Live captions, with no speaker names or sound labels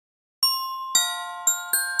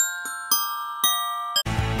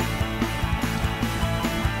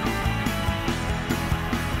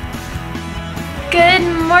Good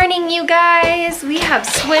morning, you guys. We have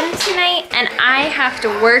swim tonight and I have to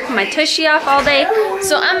work my tushy off all day.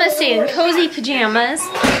 So I'm gonna stay in cozy pajamas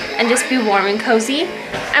and just be warm and cozy.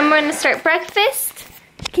 I'm gonna start breakfast.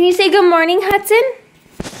 Can you say good morning, Hudson?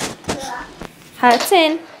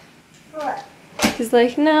 Hudson. He's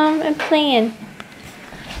like, no, I'm playing.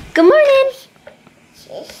 Good morning.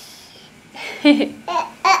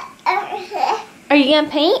 Are you gonna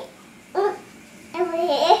paint?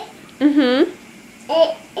 Mm-hmm.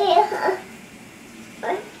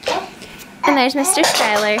 And there's Mr.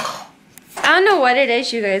 Skylar. I don't know what it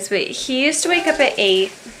is, you guys, but he used to wake up at 8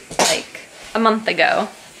 like a month ago.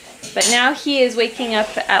 But now he is waking up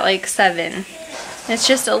at like 7. It's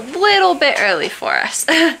just a little bit early for us.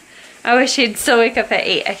 I wish he'd still wake up at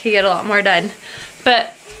 8. I could get a lot more done.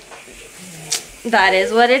 But that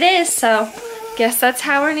is what it is, so guess that's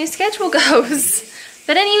how our new schedule goes.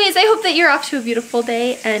 But anyways, I hope that you're off to a beautiful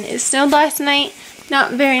day, and it snowed last night.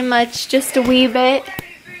 Not very much, just a wee bit.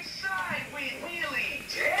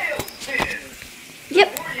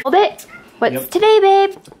 Yep, a little bit. What's today,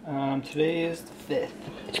 babe? Today is the 5th.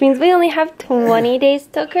 Which means we only have 20 days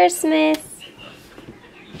till Christmas.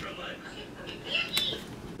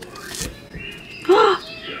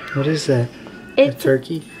 What is that? It's a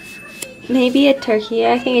turkey? Maybe a turkey.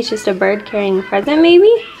 I think it's just a bird carrying a present,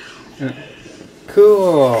 maybe?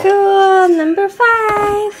 Cool. Cool, number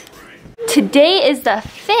 5. Today is the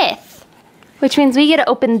 5th, which means we get to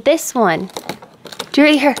open this one. Do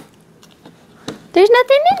right here. There's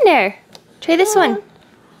nothing in there. Try this one.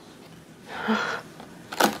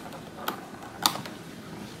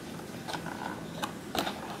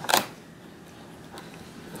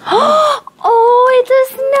 Oh, it's a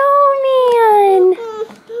snowman.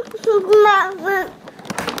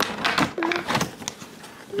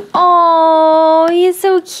 Oh, he's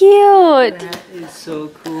so cute. That is so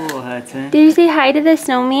cool, Hudson. Did you say hi to the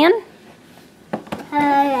snowman?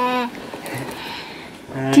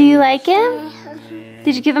 Do you like him?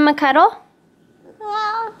 Did you give him a cuddle?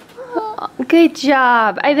 Oh, good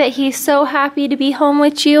job. I bet he's so happy to be home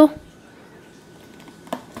with you.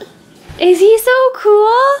 Is he so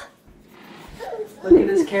cool? Look at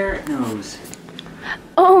his carrot nose.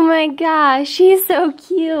 Oh my gosh, he's so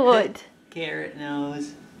cute. Carrot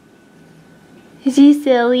nose. Is he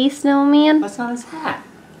silly, snowman? What's on his hat?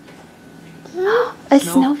 A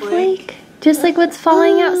snowflake? Just like what's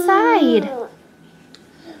falling outside.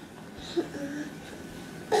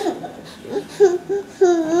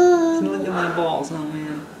 Look at my balls, oh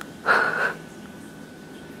man.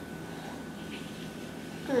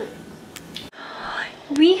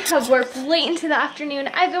 We have worked late into the afternoon.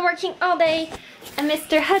 I've been working all day, and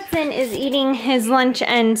Mr. Hudson is eating his lunch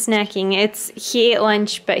and snacking. He ate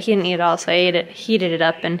lunch, but he didn't eat it all, so I heated it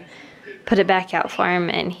up and put it back out for him,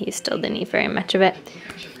 and he still didn't eat very much of it.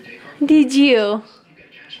 Did you?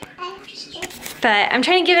 But I'm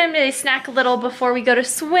trying to get him to snack a little before we go to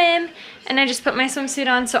swim, and I just put my swimsuit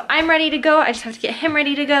on, so I'm ready to go. I just have to get him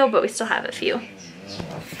ready to go, but we still have a few.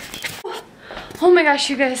 Oh my gosh,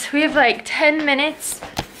 you guys, we have like 10 minutes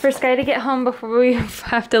for Sky to get home before we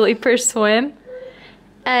have to leave for swim.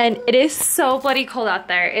 And it is so bloody cold out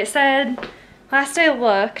there. It said, last I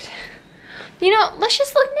looked, you know, let's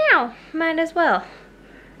just look now. Might as well.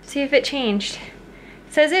 See if it changed.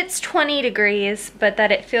 It says it's 20 degrees, but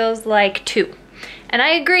that it feels like 2. And I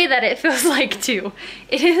agree that it feels like 2.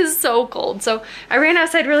 It is so cold. So I ran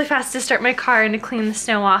outside really fast to start my car and to clean the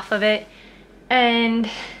snow off of it. And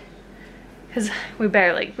because we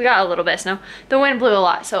got a little bit of snow. The wind blew a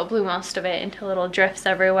lot, so it blew most of it into little drifts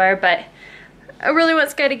everywhere, but I really want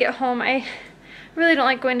Sky to get home. I really don't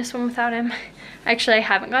like going to swim without him. Actually, I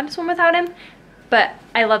haven't gone to swim without him, but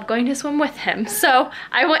I love going to swim with him. So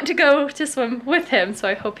I want to go to swim with him, so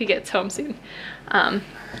I hope he gets home soon.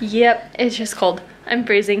 Yep, it's just cold. I'm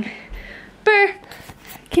freezing. Burr.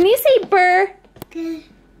 Can you say burr?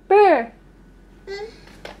 Burr.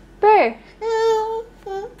 Burr.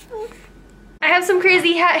 I have some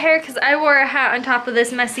crazy hat hair because I wore a hat on top of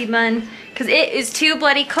this messy bun because it is too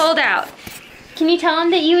bloody cold out. Can you tell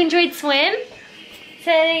him that you enjoyed swim?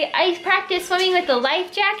 Say, I practiced swimming with the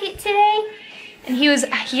life jacket today. And he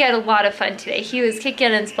had a lot of fun today. He was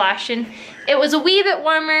kicking and splashing. It was a wee bit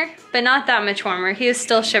warmer, but not that much warmer. He was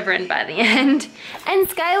still shivering by the end. And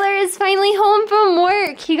Skylar is finally home from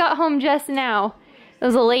work. He got home just now. It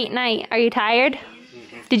was a late night. Are you tired?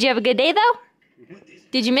 Did you have a good day though?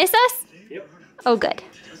 Did you miss us? Yep. Oh good.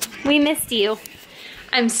 We missed you.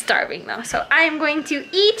 I'm starving though, so I'm going to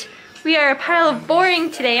eat. We are a pile of boring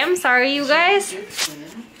today. I'm sorry, you guys.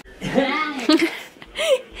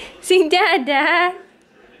 See, Dada.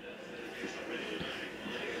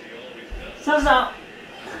 So.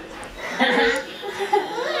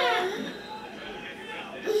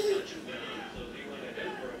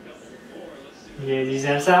 Yeah, these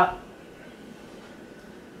are so.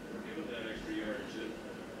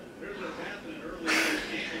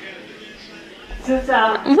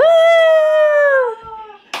 Woo!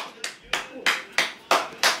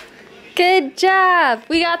 Good job.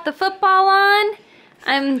 We got the football on.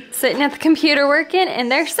 I'm sitting at the computer working,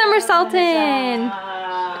 and they're somersaulting.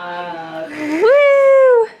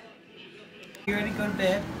 Woo! You ready to go to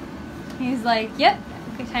bed? He's like, yep,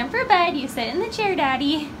 okay, time for bed. You sit in the chair,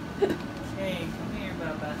 Daddy. Hey, come here,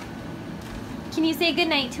 Bubba. Can you say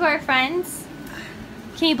goodnight to our friends?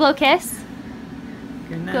 Can you blow a kiss?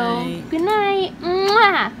 Good night. Go. Good night.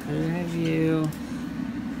 Mwah. I love you.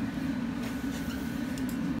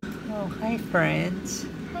 Oh, hi, friends.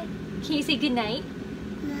 Can you say goodnight?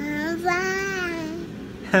 Bye.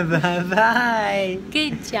 Bye-bye.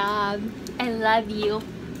 Good job. I love you.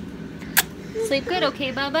 Sleep good,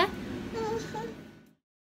 okay, Bubba?